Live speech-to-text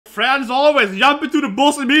Fran's always jumping to the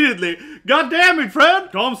boss immediately. God damn it, Fran!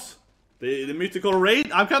 Comes the mythical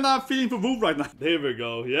raid. I'm kind of feeling for Wolf right now. There we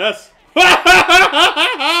go. Yes.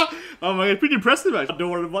 Oh my god, pretty impressive actually.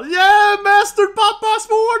 Adorable. Yeah, Master Papa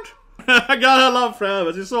Sword! I love Fran,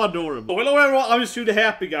 but she's so adorable. Hello everyone, I'm just really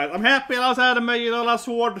happy guys. I'm happy I was anime, you know, last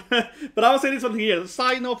sword. But I was saying this one here,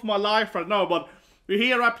 sign off my life right now, but we're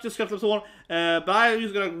here right just got so on. But I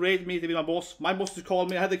just got a great meeting with my boss. My boss just called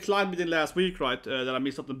me. I had a client meeting last week, right? That I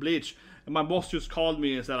missed up the Bleach. And my boss just called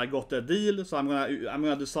me and said I got the deal, so I'm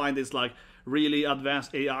gonna design this like really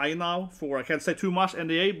advanced AI now for, I can't say too much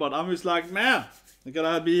NDA, but I'm just like, man, I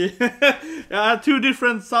gotta be I had two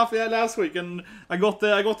different stuff last week and I got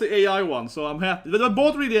the AI one, so I'm happy. They're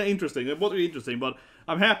both really interesting. But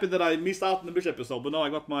I'm happy that I missed out on the Bleach episode, but now I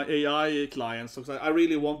got my AI clients, so I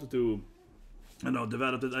really wanted to, you know,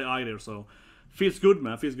 develop the AI there, so feels good,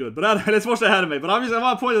 man, feels good. But let's watch the anime. But obviously I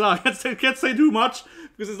want to point it out, I can't say too much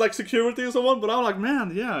because it's like security and so on, but I'm like,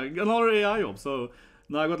 man, yeah, another AI job. So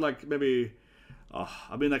now I got like maybe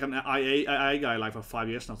I've been like an AI guy like for 5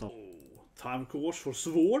 years now. So time course for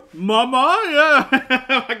Sword. Mama,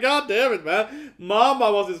 yeah. God damn it, man.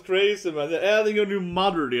 Mama was just crazy, man. They're adding a new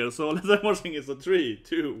mother there. So let's have more things. So 3,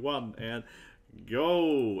 2, 1, and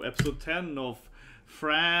go. Episode 10 of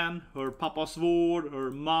Fran, her Papa Sword,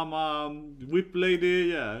 her Mama Whip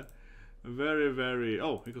Lady. Yeah, very, very.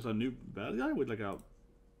 Oh, because a new bad guy with like a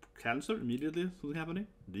cancer immediately. Something happening.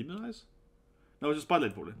 Demon eyes. No, it's a spider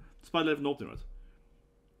lady probably. Spider lady in the opening,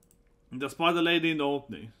 right? The spider lady in the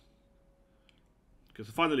opening. Okay,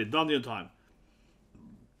 so finally, dungeon time.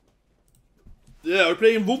 Yeah, we're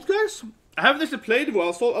playing Wolf, guys. I haven't actually played WoW. I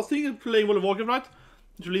was thinking of playing World of Warcraft, right?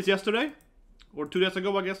 It released yesterday. Or 2 days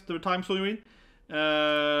ago, I guess, the time so you mean.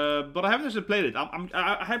 But I haven't actually played it.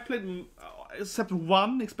 I have played except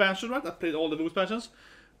one expansion, right? I played all the WoW expansions.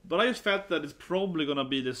 But I just felt that it's probably gonna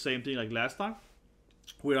be the same thing like last time.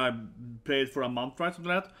 Where I played for a month, right?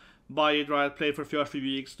 Something like that. Buy it, right? Play for the first few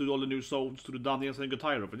weeks, do all the new zones, do the dungeons, and get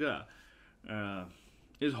tired of it, yeah.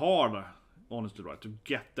 It's hard, honestly, right? To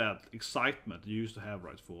get that excitement you used to have,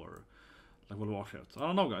 right? For like World of Warcraft. I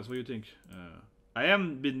don't know, guys. What do you think? I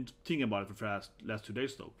haven't been thinking about it for the last 2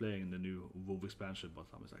 days, though. Playing the new WoW expansion, but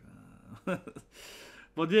I'm just like,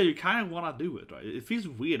 But yeah, you kind of want to do it, right? It feels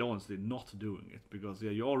weird, honestly, not doing it. Because,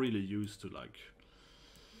 yeah, you're really used to, like...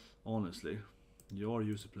 Honestly... You're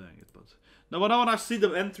used to playing it, but... Now when I see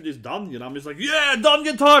them enter this dungeon, I'm just like, yeah,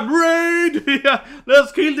 dungeon time, raid! Yeah,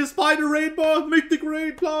 let's kill this spider raid boss, mythic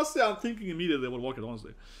raid plus! Yeah, I'm thinking immediately about Warcraft,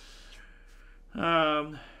 honestly.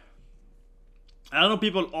 I don't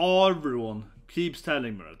know, everyone keeps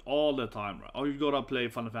telling me that all the time, right? Oh, you gotta play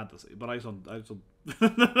Final Fantasy, but I don't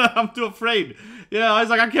I'm too afraid. Yeah, I was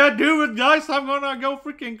like, I can't do it, guys, I'm gonna go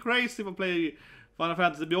freaking crazy if I play Final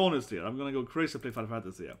Fantasy, to be honest here. I'm gonna go crazy if I play Final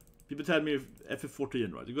Fantasy, yeah. People tell me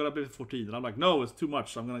FF14, right? You gotta play FF14, and I'm like, no, it's too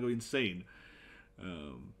much. I'm gonna go insane.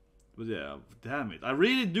 But yeah, damn it. I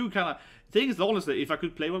really do kind of think, honestly, if I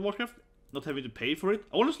could play World of Warcraft, not having to pay for it.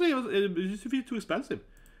 Honestly, it feels too expensive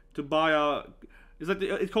to buy a. It's like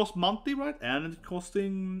it costs monthly, right? And it's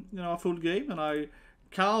costing, you know, a full game, and I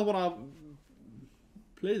can't wanna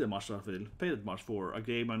play that much. I feel pay that much for a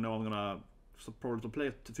game I know I'm gonna probably play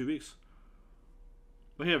it in 2 weeks.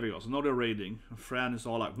 But here we go, so now they're raiding. Fran is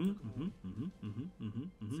all like,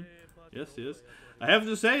 Yes, yes. I have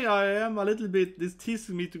to say, I am a little bit, this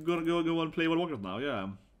teasing me to go and play World of Warcraft now, yeah.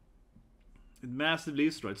 It massively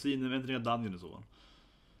is, right? Seeing them entering a dungeon and so on.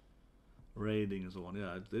 Raiding and so on,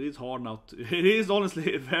 yeah. It is hard not to, it is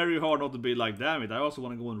honestly very hard not to be like, damn it, I also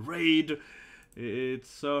want to go and raid. It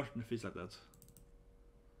certainly feels like that.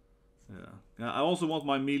 Yeah, I also want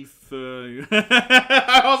my MILF.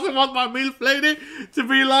 I also want my MILF lady to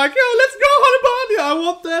be like, "Yo, let's go, honey bunny! I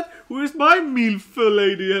want that. Where's my MILF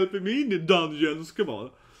lady helping me in the dungeons? Come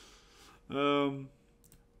on."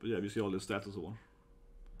 But yeah, we see all the stats and so on.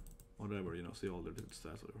 Whatever, you know, see all the different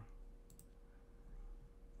stats. Whatever.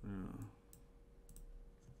 Yeah.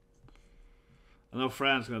 I know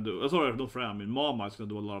Fran's gonna do. Sorry, not Fran. I mean, Mama's gonna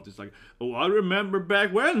do a lot of this. Like, oh, I remember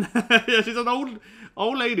back when. Yeah, she's an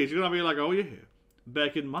old lady. She's gonna be like, oh yeah,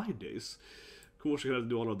 back in my days. Of course, she's gonna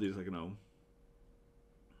do all of these. Like, you know.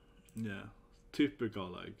 Yeah, typical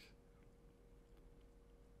like.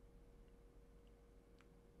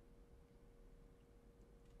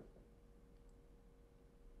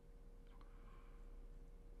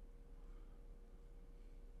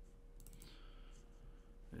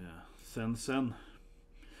 Sen.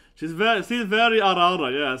 She's very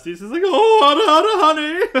arara, yeah. She's just like, oh, arara,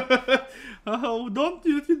 honey. Oh, don't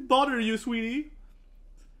it bother you, sweetie.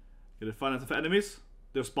 Can you find out of enemies?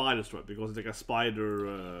 They're spiders, right? Because it's like a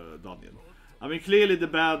spider dungeon. I mean, clearly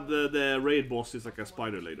the raid boss is like a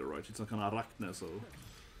spider lady, right? It's some kind of arachne, so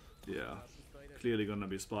yeah, clearly gonna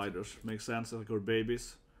be spiders. Makes sense. Like our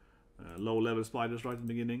babies, low-level spiders right in the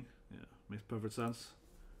beginning. Yeah, makes perfect sense.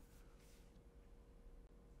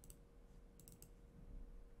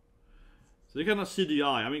 So you cannot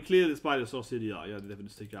CGI. I mean, clearly the spiders are CGI. Yeah, they definitely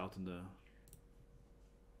stick out in the.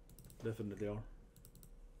 Definitely are.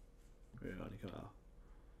 Yeah, they can.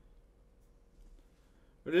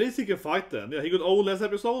 But at least he can fight then. Yeah, he got old last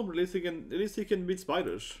episode, but at least he can beat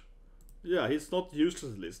spiders. Yeah, he's not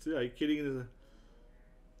useless at least. Yeah, he's killing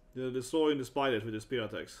destroying the spiders with his spear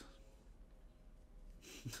attacks.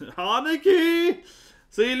 Aniki!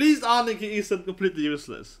 So at least Aniki isn't completely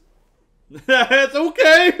useless. It's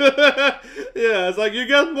okay! Yeah, it's like you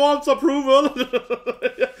get mom's approval.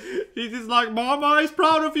 He's just like, Mama is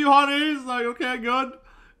proud of you, honey. It's like, okay, good.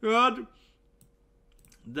 Good.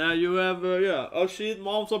 There you have, yeah, oh, she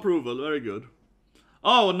mom's approval, very good.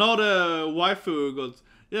 Oh, now the waifu got,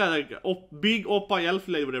 yeah, like, big oppa elf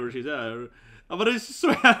lady, whatever she's there. But it's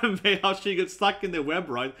so anime how she gets stuck in the web,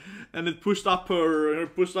 right? And it pushed up her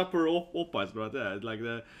oppas, right there. Like,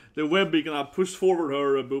 the web being gonna push forward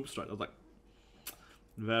her boobs, right? I was like,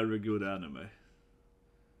 very good anime.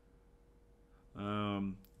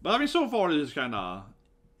 But I mean, so far it's kinda,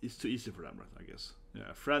 it's too easy for them, right, I guess.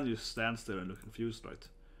 Yeah, Fran just stands there and looks confused, right?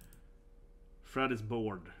 Fred is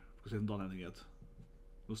bored because he hasn't done anything yet.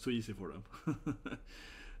 It was too easy for them.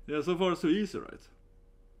 Yeah, so far it's too easy, right? It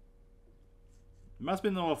must be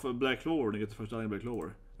enough of Black Clover when you get the first line of Black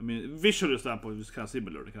Clover. I mean, visually standpoint it's kind of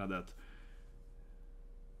similar, kind of that.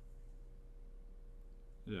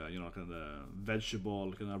 Yeah, you know, kind of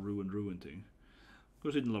vegetable, kind of ruin thing. Of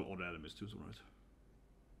course, it's a lot of other enemies too, so right.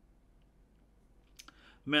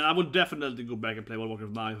 Man, I would definitely go back and play World of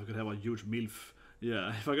Warcraft now if I could have a huge MILF. Yeah,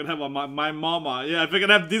 if I could have my mama. Yeah, if I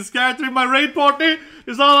could have this character in my raid party,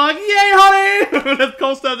 it's all like, yay, honey! That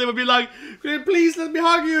constantly would be like, please let me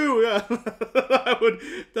hug you! Yeah,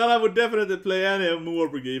 I would definitely play any more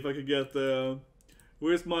brigade if I could get,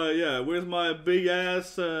 where's my big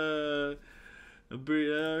ass, come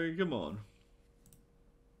on.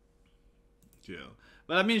 Yeah.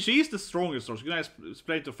 But I mean, she's the strongest, so she can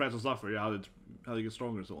explain to friends and stuff for you how they get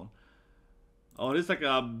stronger and so on. Oh, it's like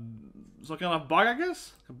some kind of bug, I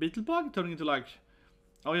guess? A beetle bug? Turning into like...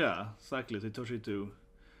 Oh yeah, exactly, they touch it too.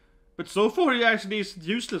 But so far he actually is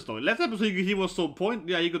useless though. Last episode he was so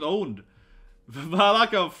yeah, he got owned. But I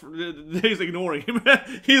like how he's ignoring him.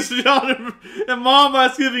 He's young, and Mama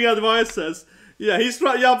is giving advices. Yeah, he's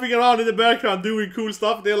jumping around in the background doing cool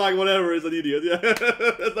stuff. They're like, whatever, he's an idiot. Yeah,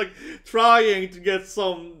 it's like trying to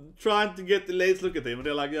get the ladies look at him. And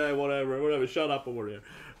they're like, yeah, whatever, shut up over there.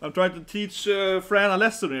 I'm trying to teach Fran a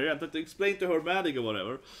lesson here and to explain to her magic or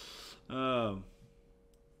whatever.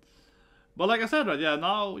 But like I said, right, yeah,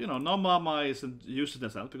 now, you know, now Mama isn't using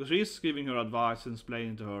herself because she's giving her advice and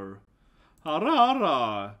explaining to her,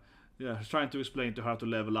 hara. Yeah, she's trying to explain to her how to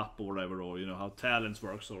level up or whatever, or, you know, how talents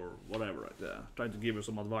works or whatever, right? Yeah, trying to give her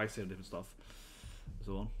some advice and different stuff. And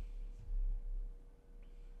so on.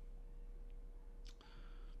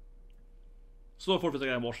 So far, it's like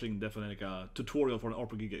I'm watching definitely like a tutorial for an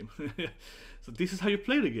RPG game. So this is how you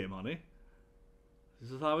play the game, honey. This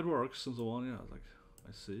is how it works and so on. Yeah, like,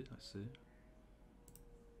 I see.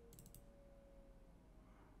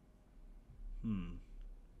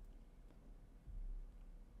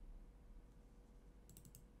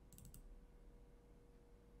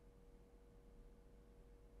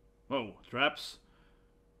 Oh, traps?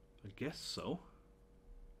 I guess so.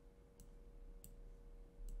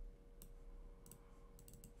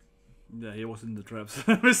 Yeah, he was in the traps.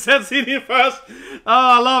 We said see him first. Oh,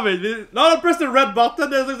 I love it. Now press the red button.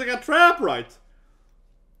 There's like a trap, right?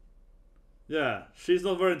 Yeah, she's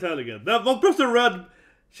not very intelligent. No, don't press the red.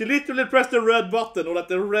 She literally pressed the red button, or like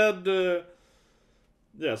the red.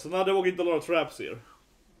 Yeah, so now they walk into a lot of traps here.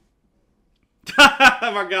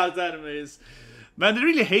 Oh my God, enemies. Man, they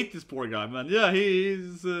really hate this poor guy, man. Yeah,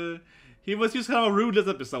 he was just kind of rude this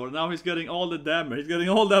episode, and now he's getting all the damage. He's getting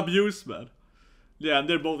all the abuse, man. Yeah, and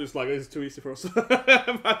they're both just like, it's too easy for us.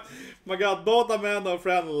 My God, both Amanda and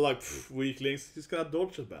Fran are like, weaklings. He's kind of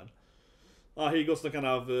dodged it, man. He goes to kind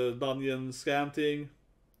of dungeon scan thing.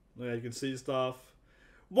 Yeah, you can see stuff.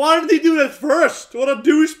 Why did he do that first? What a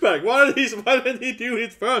douchebag. Why did he do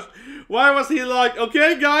it first? Why was he like,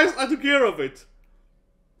 okay guys, I took care of it.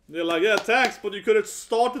 They're like, yeah, thanks, but you could have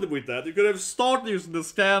started with that. You could have started using the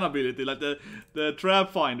scan ability, like the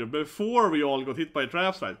trap finder, before we all got hit by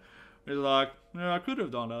traps, right? He's like, yeah, I could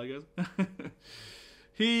have done that, I guess.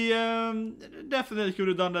 He definitely could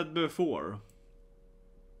have done that before.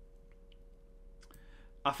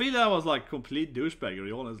 I feel that was like complete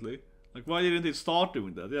douchebaggery, honestly. Like, why didn't he start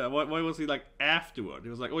doing that? Yeah, why was he like afterward? He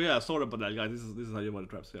was like, oh yeah, sorry about that, guys. This is how you want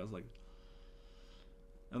the traps. Yeah, I was like,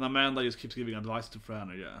 and Amanda just keeps giving advice to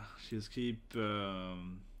Fran. Yeah, she just keep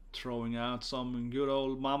throwing out some good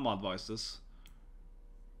old mama advices.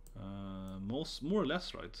 More or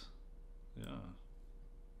less, right? Yeah,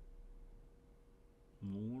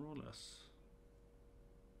 more or less.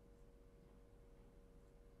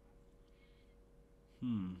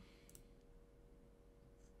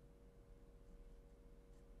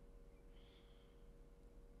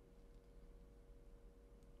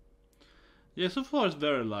 Yeah, so far it's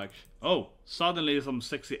very like, oh, suddenly some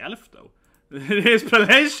sexy elf though. The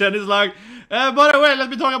explanation is like, by the way, let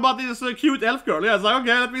me talk about this cute elf girl. Yeah, it's like,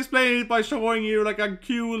 okay, let me explain it by showing you like a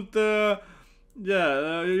cute,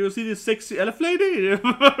 you see this sexy elf lady?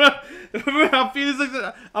 I feel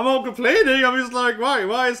like I'm all complaining. I'm just like,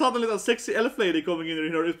 why is suddenly a sexy elf lady coming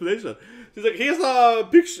in her explanation? She's like, here's a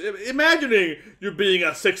picture, imagining you being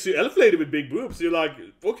a sexy elf lady with big boobs. You're like,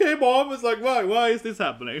 okay, mom. It's like, why is this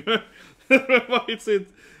happening? Why is it?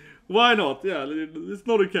 Why not? Yeah, it's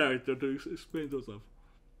not a character to explain to stuff.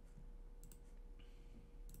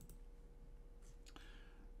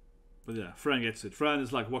 But yeah, Fran gets it. Fran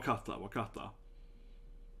is like Wakata.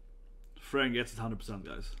 Fran gets it 100%,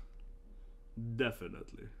 guys.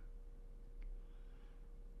 Definitely.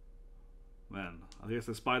 Man, I guess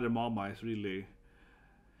the spider mama is really...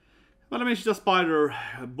 Well, I mean, she's a spider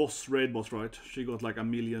boss, raid boss, right? She got like 1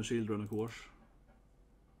 million children, of course.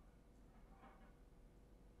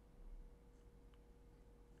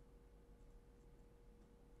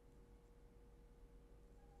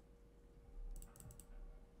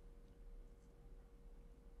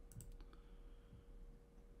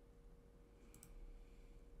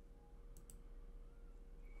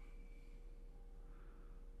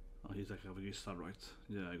 He's like a Gista, right?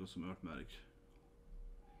 Yeah, I got some Earth Magic.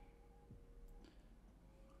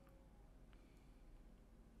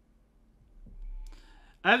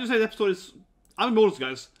 I have to say the episode is... I'm bonus,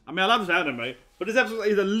 guys. I mean, I love this anime, but this episode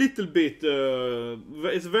is a little bit...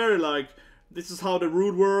 it's very like... This is how the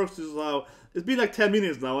root works, this is how... It's been like 10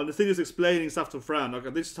 minutes now, and the thing is explaining stuff to Fran.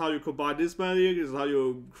 Like, this is how you combine this magic, this is how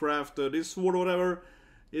you craft this sword or whatever.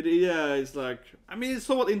 Yeah, it's like, I mean, it's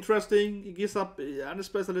somewhat interesting. It gives up and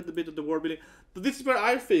explains a little bit of the world building. But this is where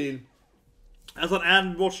I feel, as an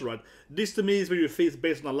anime watcher, right? This to me is where you feel it's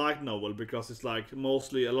based on a light novel, because it's like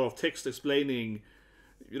mostly a lot of text explaining.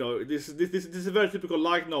 You know, this is a very typical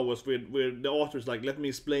light novels where the author is like, let me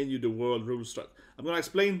explain you the world rules. I'm gonna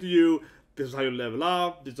explain to you. This is how you level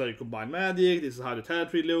up. This is how you combine magic. This is how the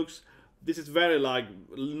territory looks. This is very like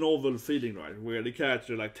novel feeling, right? Where the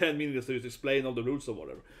character like 10 minutes to just explain all the rules or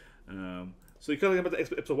whatever. So you kind of get back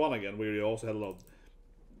to episode 1 again, where you also had a lot.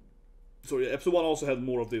 So yeah, episode 1 also had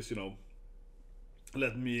more of this, you know.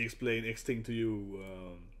 Let me explain X thing to you.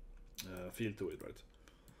 Feel to it, right?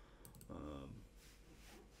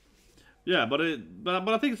 Yeah, but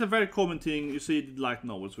I think it's a very common thing. You see light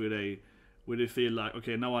novels where they feel like,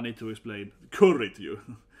 okay, now I need to explain curry to you.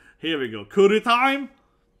 Here we go, curry time.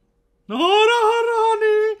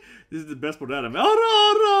 Honey. This is the best part of anime.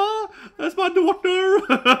 That's my daughter.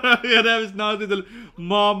 Yeah, that is nice little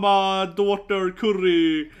mama daughter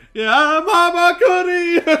curry. Yeah, mama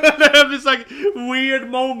curry. They have this like weird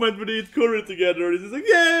moment when they eat curry together. It's just like,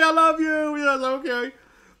 yeah, I love you. Yeah, like, okay.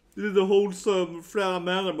 This is the wholesome Fran and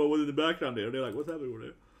Master moment in the background there. They're like, what's happening over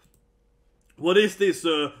there? What is this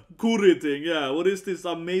curry thing? Yeah, what is this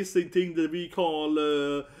amazing thing that we call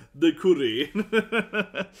the curry?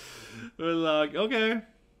 We're like, okay.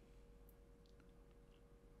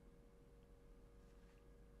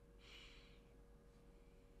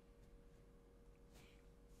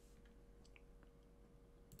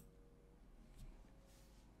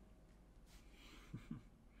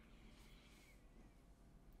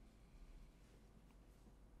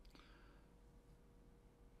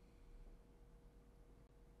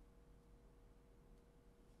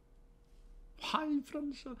 Hi,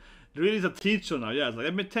 friends. It really is a teacher now. Yeah, it's like,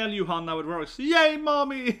 let me tell you how it works. Yay,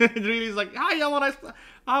 mommy! It really is like, hi,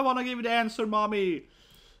 I wanna give you the answer, mommy.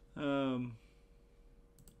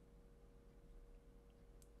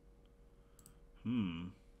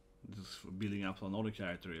 Just building up another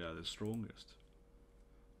character. Yeah, the strongest.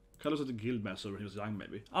 Colors of the Guildmaster when he was young,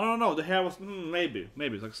 maybe. I don't know. The hair was maybe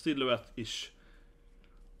it's like silhouette-ish.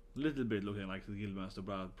 Little bit looking like the Guildmaster,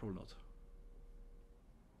 but probably not.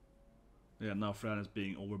 Yeah, now Fran is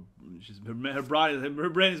being over. Her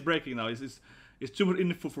brain is breaking now. It's too much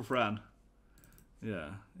info for Fran. Yeah,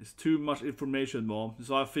 it's too much information, mom.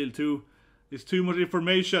 So I feel too. It's too much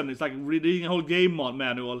information. It's like reading a whole game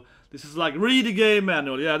manual. This is like read the game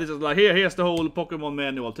manual. Yeah, this is like here's the whole Pokemon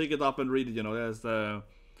manual. Take it up and read it. You know, there's the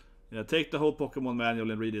take the whole Pokemon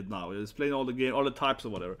manual and read it now. Explain all the game, all the types or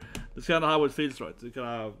whatever. That's kind of how it feels, right? It's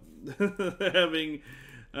kind of having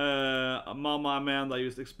Mama Amanda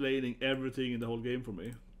just explaining everything in the whole game for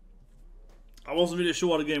me. I wasn't really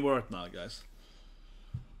sure how the game worked now, guys.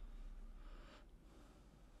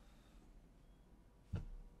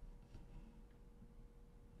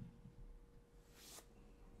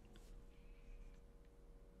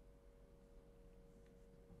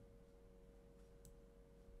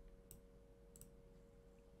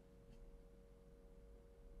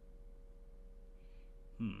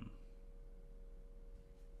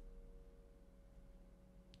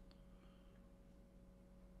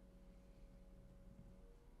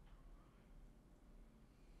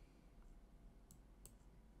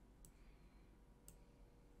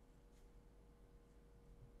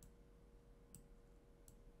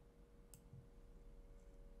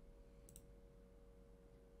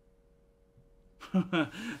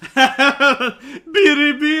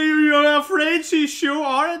 Beady, you're afraid she's sure,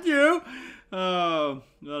 aren't you? That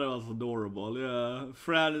was adorable. Yeah,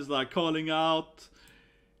 Fran is like calling out.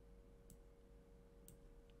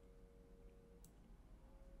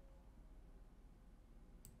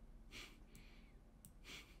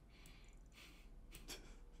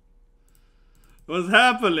 What's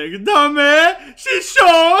happening? Dummy! She's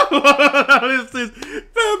sure! What is this?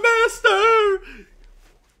 The master!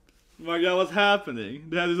 My god, what's happening?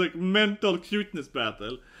 They had this like mental cuteness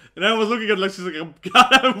battle. And I was looking at like she's like a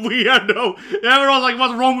goddamn weirdo. Everyone's like,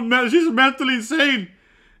 what's wrong with me? She's mentally insane.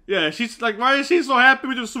 Yeah, she's like, why is she so happy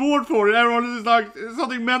with the sword for it? Everyone is like, there's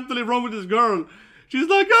something mentally wrong with this girl. She's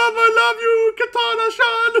like, oh, I love you,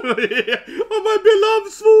 Katana-chan! Yeah. Oh, my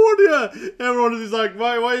beloved sword, yeah! Everyone is like,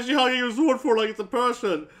 why is she hugging her sword for like it's a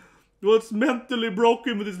person? What's mentally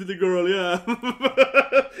broken with this little girl, yeah.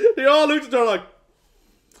 They all looked at her like,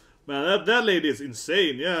 man, that lady is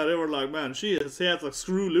insane. Yeah, they were like, man, she has like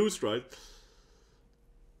screw loose, right?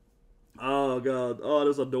 Oh god, oh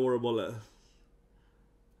that's adorable.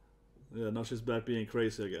 Yeah, now she's back being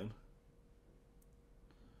crazy again.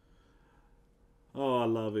 Oh, I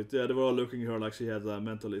love it. Yeah, they were all looking at her like she had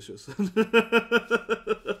mental issues.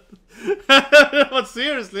 But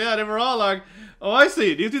seriously, yeah, they were all like, oh, I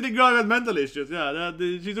see. Do you think the girl had mental issues? Yeah,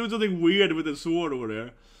 she's doing something weird with the sword over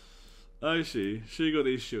there. I see. She got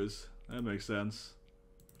issues. That makes sense.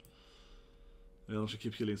 They also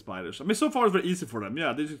keep killing spiders. I mean, so far it's very easy for them.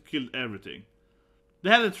 Yeah, they just killed everything. They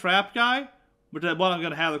had a trap guy, but the one I'm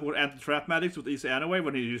gonna have like anti-trap magics with easy anyway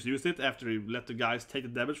when he just used it after he let the guys take the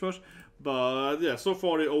damage first. But yeah, so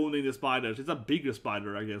far they're owning the spiders. It's a bigger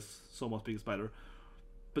spider, I guess. So much bigger spider.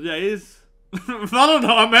 But yeah, it is. I don't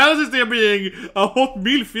know. Amanda's is there being a hot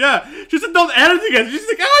milf. Yeah, she's not done anything yet. She's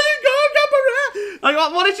like, oh, you go, like,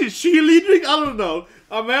 what is she? Cheerleading? I don't know.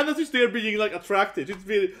 Amanda's just there being like attractive.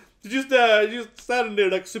 She's just standing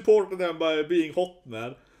there like supporting them by being hot,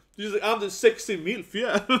 man. She's like, I'm the sexy milf.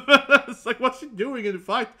 Yeah, it's like, what's she doing in the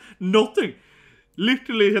fight? Nothing.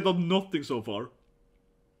 Literally, had done nothing so far.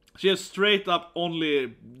 She has straight up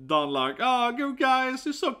only done like, oh, you guys,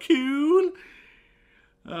 you're so cool.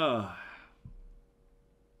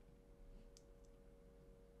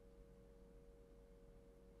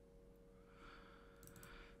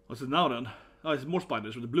 What's it now then? Oh, it's more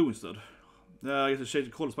spiders with the blue instead. I guess it's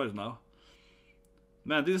changed the color spiders now.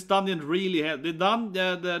 Man, this dungeon really had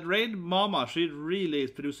the raid mama. She really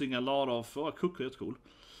is producing a lot of cook. That's cool.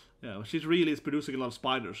 Yeah, she really is producing a lot of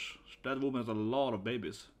spiders. That woman has a lot of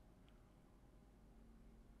babies.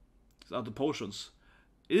 It's out of potions.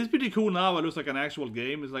 It is pretty cool now. It looks like an actual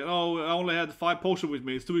game. It's like, oh, I only had 5 potions with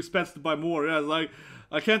me. It's too expensive to buy more. Yeah, it's like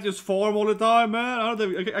I can't just farm all the time, man.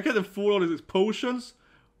 I can't afford all these potions.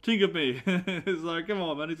 Think of me. It's like, come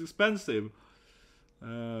on, man. It's expensive.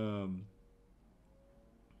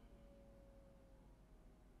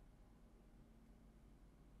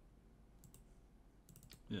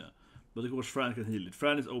 Yeah, but of course Fran can heal it.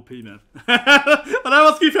 Fran is OP, man. When I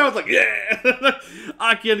was Fran, I was like, yeah,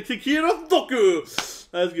 I can kick Doku.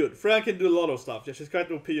 That's good. Fran can do a lot of stuff. Yeah, she's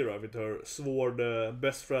quite OP, right, with her sword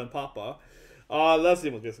best friend Papa. Let's see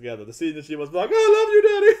what gets together. The scene that she was like, oh, I love you,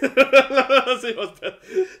 Daddy. Let's see what's best.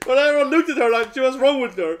 But everyone looked at her like, what's wrong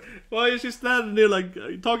with her? Why is she standing there like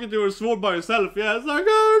talking to her sword by herself? Yeah, it's like,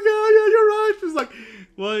 oh god, yeah, you're right. She's like,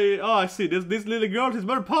 why? Oh, I see. This little girl, she's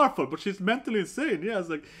very powerful, but she's mentally insane. Yeah, it's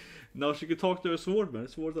like, now she can talk to her sword, man.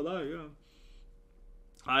 Sword's alive,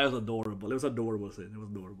 yeah. It was adorable. It was adorable scene. It was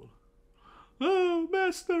adorable. Oh,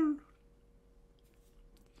 master.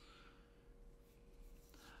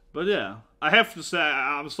 But yeah, I have to say,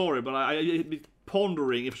 I'm sorry, but I've been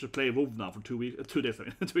pondering if I should play WoW now for 2 weeks, 2 days, I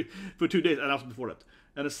mean, for 2 days, and also before that.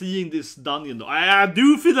 And seeing this dungeon, though, I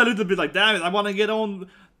do feel a little bit like, damn it, I want to get on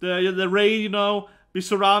the raid, you know, be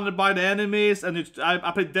surrounded by the enemies, and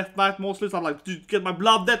I play Death Knight mostly, so I'm like, to get my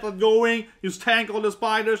blood death going, just tank all the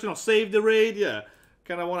spiders, you know, save the raid, yeah.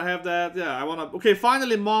 Kinda wanna have that, yeah, I wanna, okay,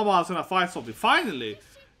 finally Mama's gonna fight something, finally!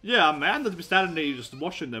 Yeah, I'm mad that we standing there just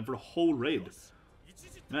watching them for the whole raid.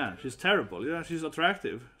 Man, she's terrible, yeah, she's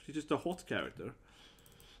attractive, she's just a hot character.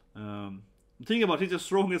 The thing about she's the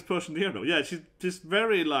strongest person here though, yeah, she's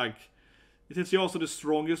very like, isn't she also the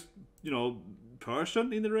strongest, you know,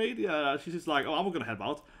 person in the raid? Yeah, she's just like, oh, I'm not gonna help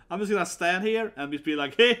out. I'm just gonna stand here and just be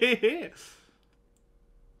like, hey, hey, hey.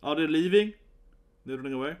 Are they leaving? They're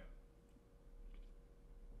running away.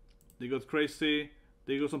 They got crazy.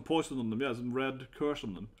 They got some poison on them. Yeah, some red curse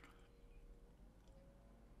on them.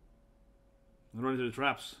 They're running to the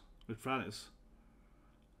traps with Fran is.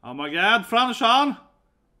 Oh my god, Franshan!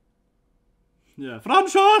 Yeah,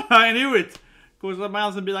 Franshan! I knew it! Of course, the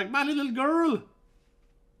man's gonna be like, my little girl!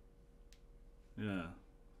 Yeah.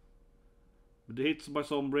 But they hit by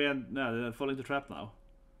some brand. No, they're falling into trap now.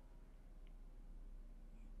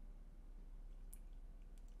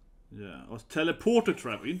 Yeah, it was teleporter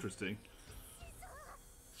trap. Interesting.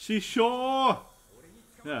 Shisha!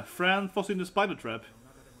 Yeah, Fran was in the spider trap.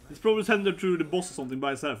 He's probably sent her to the boss or something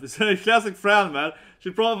by herself. It's a classic Fran, man.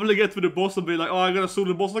 She'll probably get to the boss and be like, oh, I gotta sue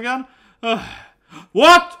the boss again?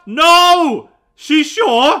 What? No!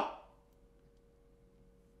 Shisha!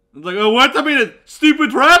 Like, oh, wait a minute, stupid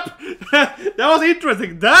trap! That was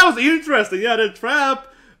interesting, yeah, the trap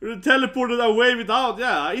teleported away without,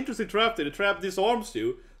 yeah, interesting trap there. The trap disarms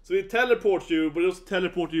you, so it teleports you, but it also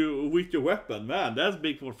teleports you with your weapon. Man, that's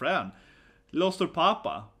big for Fran. Lost her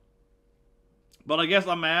papa. But I guess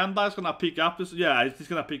Amanda is gonna pick up this, yeah, she's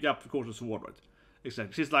gonna pick up, of course, the sword, right?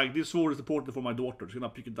 Exactly, she's like, this sword is important for my daughter, she's gonna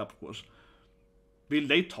pick it up, of course. Will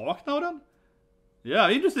they talk now then?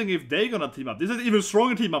 Yeah, interesting if they're gonna team up. This is even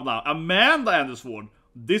stronger team up now. Amanda and the sword.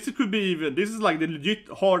 This could be even. This is like the legit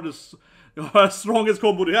hardest, strongest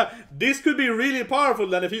combo they have. This could be really powerful.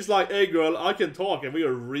 Then if he's like, "Hey girl, I can talk, and we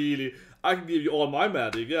are really. I can give you all my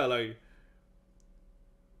magic." Yeah, like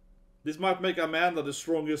this might make Amanda the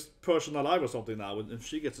strongest person alive or something now, if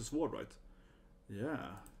she gets the sword right. Yeah.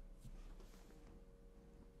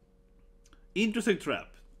 Interesting trap.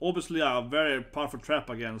 Obviously a very powerful trap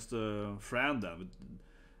against Fran then,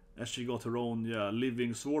 as she got her own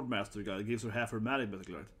living swordmaster guy that gives her half her magic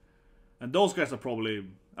basically, right? And those guys are probably,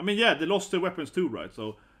 I mean, yeah, they lost their weapons too, right?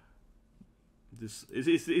 So this is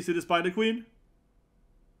it the Spider Queen?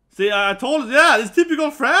 See, I told you, yeah, it's typical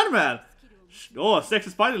Fran, man. Oh, sexy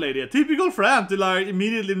spider lady, yeah. Typical Fran to like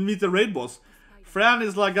immediately meet the raid boss. Fran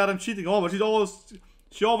is like goddamn cheating over.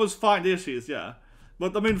 She always fine. There she is, yeah.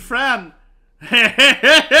 But I mean, Fran.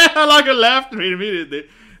 I like her laughter immediately.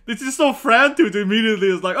 This is so Fran to immediately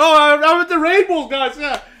is like, oh, I'm at the rainbows, guys,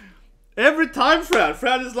 yeah. Every time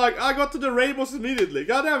Fran is like, I got to the rainbows immediately.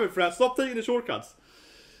 God damn it, Fran, stop taking the shortcuts.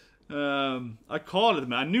 I called it,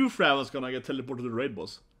 man. I knew Fran was gonna get teleported to the raid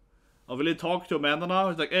boss. I will talk to Amanda now.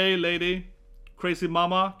 He's like, hey, lady, crazy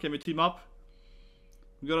mama, can we team up?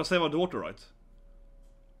 We gotta save our daughter, right?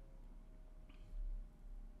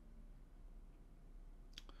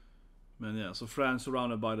 Man, yeah, so Fran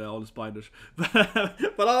surrounded by all the spiders. But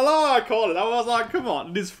I call it. I was like, come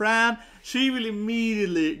on, this Fran, she will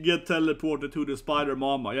immediately get teleported to the spider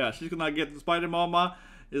mama. Yeah, she's gonna get the spider mama.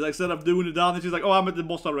 It's like, instead of doing it down, and she's like, oh, I'm at the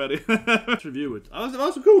boss already. Let's review it. That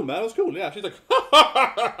was cool, man. That was cool. Yeah, she's like,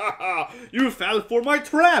 you fell for my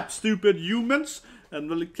trap, stupid humans.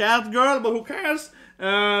 And the cat girl, but who cares?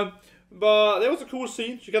 But that was a cool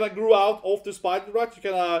scene. She kind of grew out of the spider, right? She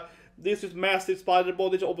kind of. This is massive spider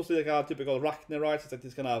body, it's obviously like a typical arachne, right? It's like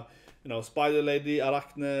this kind of, you know, spider lady,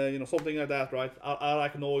 arachne, you know, something like that, right?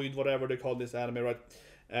 Arachnoid, whatever they call this anime, right?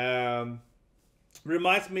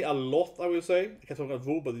 Reminds me a lot, I will say. I can't talk about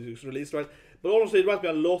WoW, but it's released, right? But honestly, it reminds me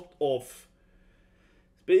a lot of,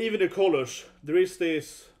 but even the colors. There is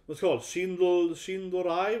this, what's it called?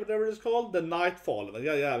 Shindorai, whatever it's called? The Nightfall.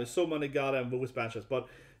 Yeah, there's so many goddamn WoW expansions, but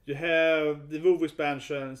you have the WoW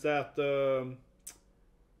expansions that,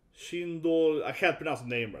 Shindol, I can't pronounce the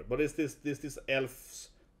name right, but it's this elves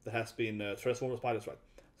that has been transformed spiders, right?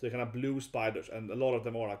 So they're kind of blue spiders, and a lot of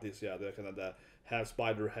them are like this, yeah. They're kind of the half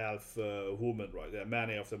spider, half woman, right? Yeah,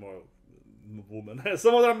 many of them are women.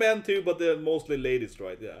 Some of them are men too, but they're mostly ladies,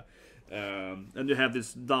 right? Yeah. And you have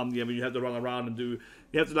this dungeon where you have to run around and you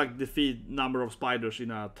have to like defeat number of spiders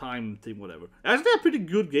in a time thing, whatever. Actually, a pretty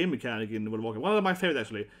good game mechanic in World of Warcraft. One of my favorite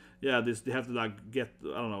actually. Yeah, this they have to like get,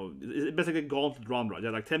 I don't know, it's basically a gauntlet run, right?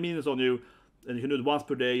 Yeah, like 10 minutes on you, and you can do it once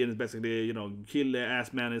per day, and it's basically, you know, kill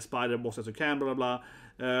as many spider bosses as you can, blah blah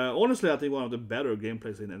blah. Honestly, I think one of the better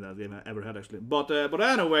gameplays in that game I ever had actually. But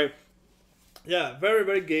anyway, yeah, very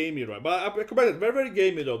very gamey, right? But I commented very very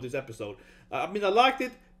gamey though this episode. I mean, I liked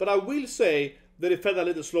it, but I will say that it felt a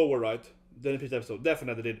little slower, right, than the previous episode.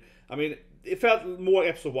 Definitely did. I mean, it felt more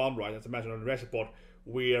episode 1, right, as I mentioned on the rest report,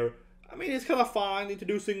 where, I mean, it's kind of fine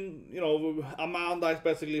introducing, you know, Amanda is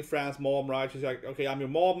basically Fran's mom, right? She's like, okay, I'm your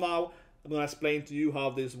mom now. I'm gonna explain to you how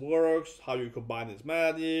this works, how you combine this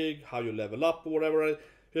magic, how you level up or whatever.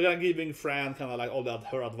 She's kind of giving Fran kind of like all that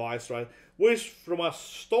her advice, right? Which, from a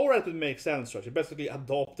story, it makes sense, right? She basically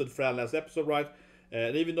adopted Fran last episode, right?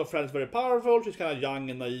 And even though Fran is very powerful, she's kind of young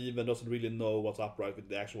and naive and doesn't really know what's up, right, with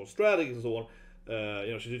the actual strategies and so on.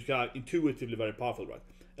 You know, she's kind of intuitively very powerful, right?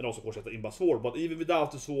 And also, of course, she has the Imba sword. But even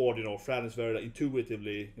without the sword, you know, Fran is very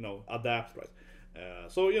intuitively, you know, adapt, right?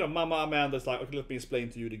 So, you know, Mama Amanda's like, okay, let me explain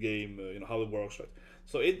to you the game, you know, how it works, right?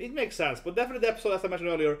 So it makes sense. But definitely the episode, as I mentioned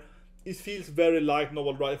earlier, it feels very light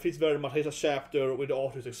novel, right? It feels very much, it's a chapter where the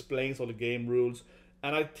author explains all the game rules.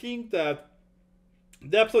 And I think that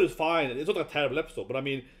the episode is fine. It's not a terrible episode, but I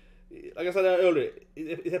mean, like I said earlier,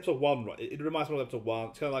 it's episode 1, right? It reminds me of episode 1.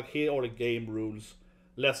 It's kind of like, here are the game rules.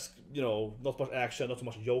 Less, you know, not much action, not so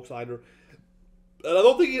much jokes either. And I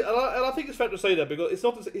don't think, I think it's fair to say that, because it's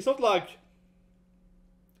not like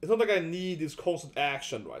I need this constant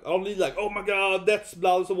action, right? I don't need like, oh my god, that's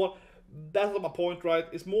blood and so on. That's not my point, right?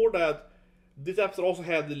 It's more that this episode also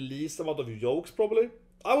had the least amount of jokes, probably.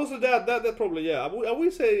 I would say that probably, yeah. I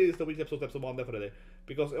will say it's the week episode 1, definitely.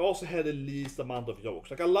 Because it also had the least amount of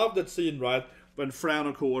jokes. Like, I love that scene, right? When Fran,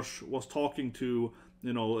 of course, was talking to,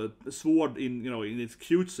 you know, a sword in, you know, in its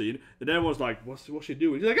cute scene. And everyone's like, what's she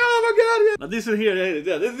doing? He's like, oh my god, yeah. Now, this is here,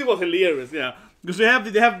 yeah, this was hilarious, yeah. Because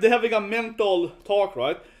they're having a mental talk,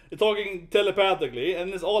 right? They're talking telepathically,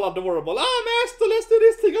 and it's all adorable. Master, let's do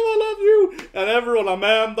this thing, oh, I love you. And everyone,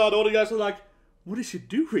 Amanda, all the guys are like, what is she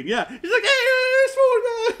doing? Yeah. He's like, hey,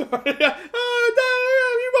 sword, yeah.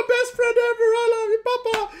 Oh, you're my best friend ever, I love you,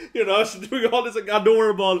 Papa. You know, she's doing all this like,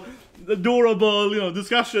 adorable, you know,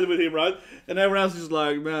 discussion with him, right? And everyone else is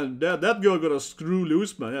like, man, that girl got a screw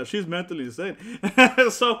loose, man. Yeah, she's mentally insane.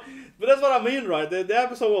 So, but that's what I mean, right? The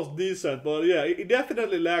episode was decent, but yeah, it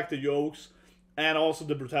definitely lacked the jokes and also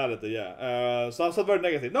the brutality, yeah. So I was very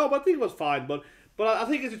negative. No, but I think it was fine. But I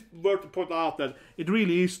think it's worth to point out that it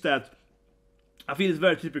really is that, I feel it's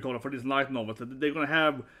very typical for these light novels that they're gonna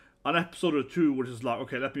have an episode or 2 which is like,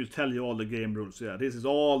 okay, let me tell you all the game rules. Yeah, this is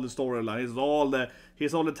all the storyline.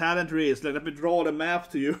 Here's all the talent trees. Like, let me draw the map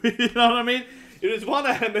to you. You know what I mean? It is one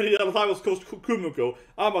anime the other time was called Kumiko.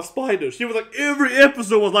 I'm a spider. She was like, every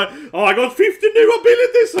episode was like, oh, I got 50 new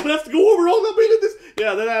abilities, so let's go over all the abilities.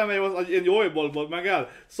 Yeah, that anime was enjoyable, but my god,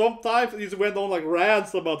 sometimes it just went on like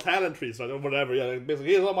rants about talent trees, right, or whatever. Yeah,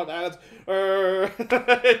 basically, here's all my talents. You're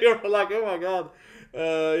like, oh my god.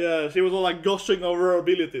 Yeah, she was all like gushing over her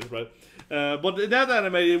abilities, right? But in that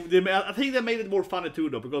anime, I think they made it more funny too,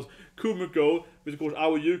 though, because Kumiko, which of course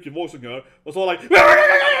our Yuki voicing her, was all like,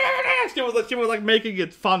 she was like making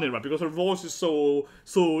it funny, right? Because her voice is so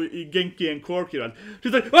genki and quirky, right?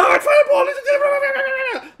 She's like, fireball,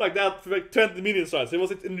 like that for like 20 minutes, right? So it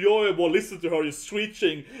was enjoyable listening to her just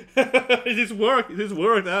screeching. It just worked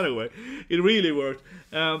anyway. It really worked.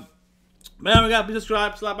 Man, we got to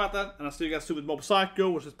subscribe, slap at that, and I'll see you guys soon with Mob Psycho,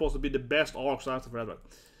 which is supposed to be the best arc I've ever read.